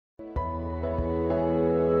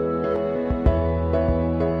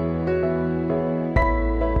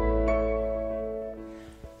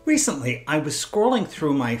Recently, I was scrolling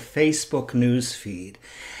through my Facebook news feed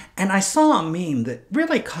and I saw a meme that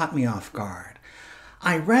really caught me off guard.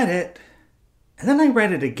 I read it and then I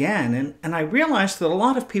read it again and I realized that a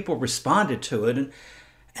lot of people responded to it and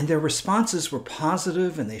their responses were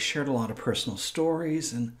positive and they shared a lot of personal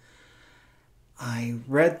stories. And I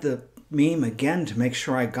read the meme again to make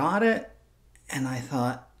sure I got it and I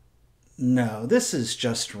thought, no, this is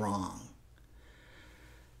just wrong.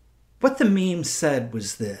 What the meme said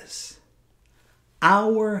was this: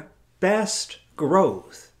 our best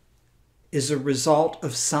growth is a result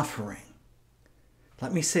of suffering.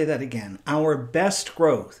 Let me say that again. Our best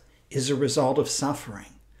growth is a result of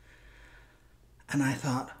suffering. And I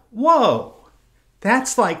thought, whoa,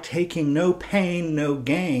 that's like taking no pain, no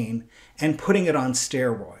gain and putting it on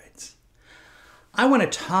steroids. I want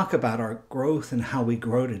to talk about our growth and how we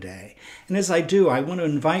grow today. And as I do, I want to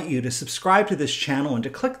invite you to subscribe to this channel and to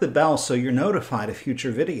click the bell so you're notified of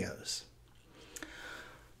future videos.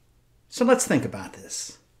 So let's think about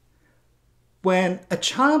this. When a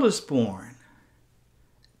child is born,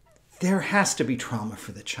 there has to be trauma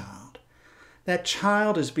for the child. That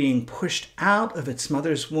child is being pushed out of its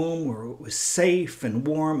mother's womb where it was safe and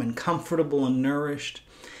warm and comfortable and nourished,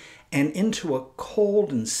 and into a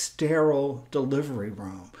cold and sterile delivery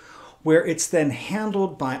room where it's then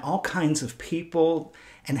handled by all kinds of people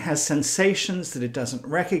and has sensations that it doesn't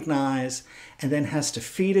recognize and then has to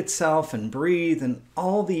feed itself and breathe and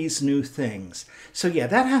all these new things. So yeah,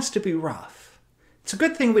 that has to be rough. It's a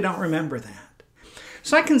good thing we don't remember that.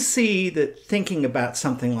 So I can see that thinking about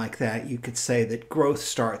something like that, you could say that growth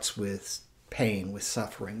starts with pain, with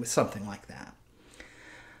suffering, with something like that.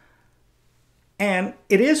 And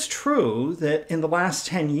it is true that in the last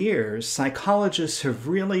 10 years, psychologists have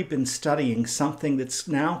really been studying something that's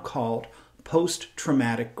now called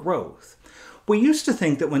post-traumatic growth. We used to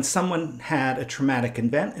think that when someone had a traumatic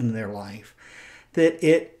event in their life, that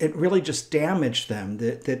it really just damaged them,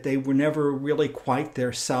 that they were never really quite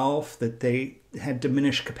their self, that they had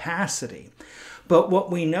diminished capacity. But what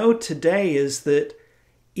we know today is that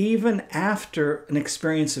even after an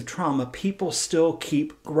experience of trauma, people still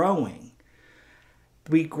keep growing.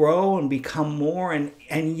 We grow and become more,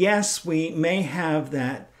 and yes, we may have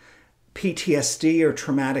that PTSD or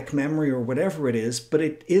traumatic memory or whatever it is, but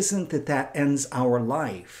it isn't that ends our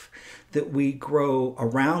life, that we grow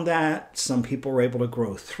around that. Some people are able to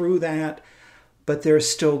grow through that, but there's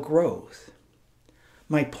still growth.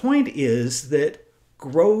 My point is that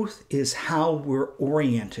growth is how we're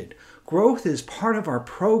oriented. Growth is part of our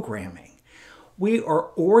programming. We are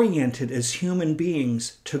oriented as human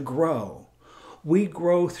beings to grow. We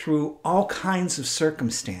grow through all kinds of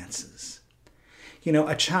circumstances. You know,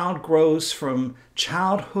 a child grows from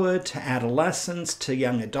childhood to adolescence to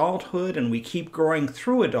young adulthood, and we keep growing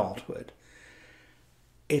through adulthood.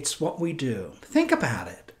 It's what we do. Think about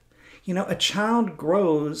it. You know, a child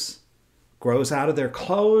grows out of their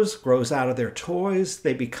clothes, grows out of their toys,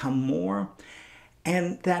 they become more,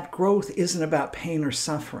 and that growth isn't about pain or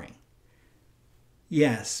suffering.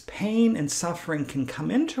 Yes, pain and suffering can come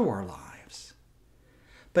into our lives.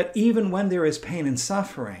 But even when there is pain and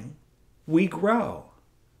suffering, we grow.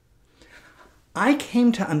 I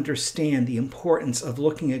came to understand the importance of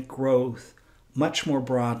looking at growth much more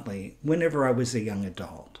broadly whenever I was a young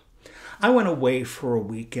adult. I went away for a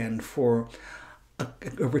weekend for a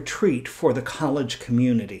retreat for the college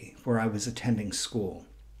community where I was attending school.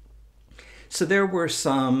 So there were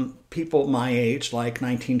some people my age, like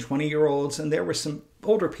 19, 20-year-olds, and there were some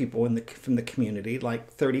older people from the community, like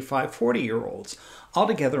 35, 40-year-olds, all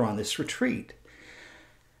together on this retreat.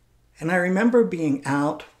 And I remember being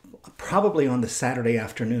out probably on the Saturday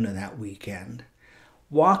afternoon of that weekend,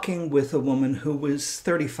 walking with a woman who was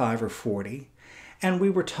 35 or 40, and we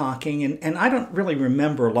were talking, and I don't really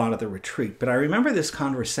remember a lot of the retreat, but I remember this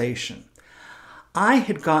conversation. I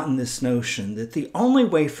had gotten this notion that the only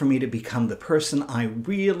way for me to become the person I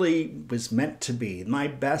really was meant to be, my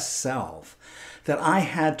best self, that I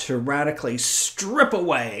had to radically strip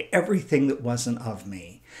away everything that wasn't of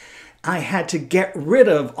me. I had to get rid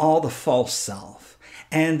of all the false self,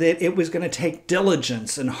 and that it was going to take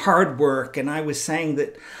diligence and hard work, and I was saying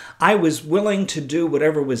that I was willing to do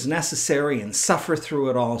whatever was necessary and suffer through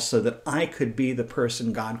it all so that I could be the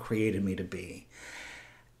person God created me to be.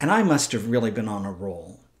 And I must have really been on a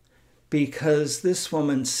roll, because this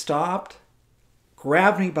woman stopped,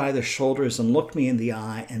 grabbed me by the shoulders and looked me in the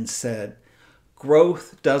eye and said,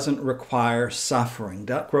 growth doesn't require suffering.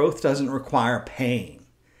 Growth doesn't require pain.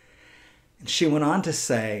 And she went on to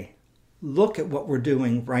say, look at what we're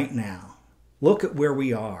doing right now. Look at where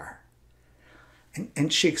we are.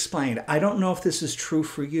 And she explained, I don't know if this is true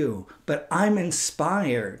for you, but I'm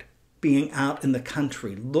inspired being out in the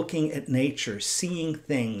country, looking at nature, seeing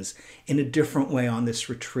things in a different way on this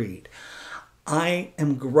retreat. I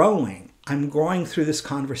am growing. I'm growing through this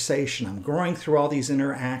conversation. I'm growing through all these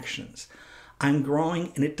interactions. I'm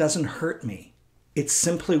growing and it doesn't hurt me. It's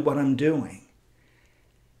simply what I'm doing.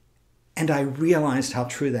 And I realized how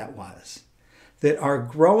true that was. That our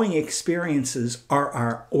growing experiences are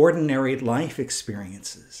our ordinary life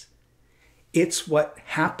experiences. It's what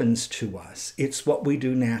happens to us. It's what we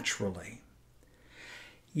do naturally.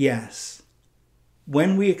 Yes,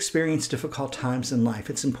 when we experience difficult times in life,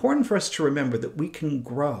 it's important for us to remember that we can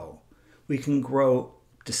grow. We can grow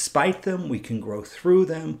despite them. We can grow through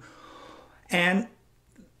them. And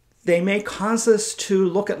they may cause us to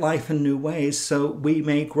look at life in new ways, so we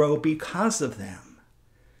may grow because of them.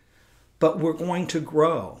 But we're going to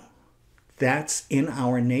grow. That's in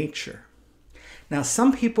our nature. Now,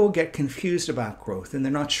 some people get confused about growth and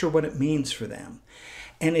they're not sure what it means for them.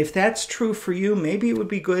 And if that's true for you, maybe it would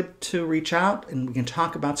be good to reach out and we can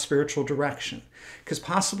talk about spiritual direction, because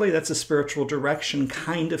possibly that's a spiritual direction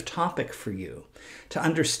kind of topic for you to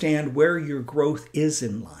understand where your growth is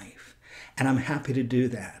in life. And I'm happy to do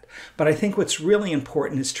that. But I think what's really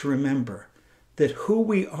important is to remember that who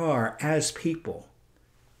we are as people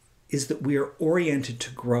is that we are oriented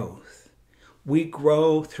to growth. We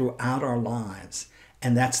grow throughout our lives,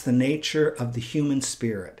 and that's the nature of the human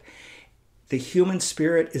spirit. The human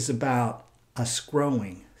spirit is about us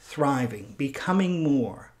growing, thriving, becoming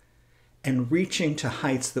more, and reaching to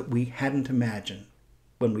heights that we hadn't imagined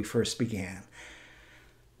when we first began.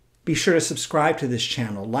 Be sure to subscribe to this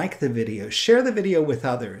channel, like the video, share the video with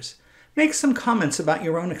others, make some comments about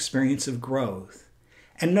your own experience of growth,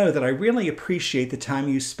 and know that I really appreciate the time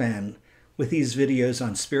you spend with these videos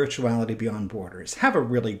on spirituality beyond borders. Have a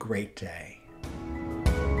really great day.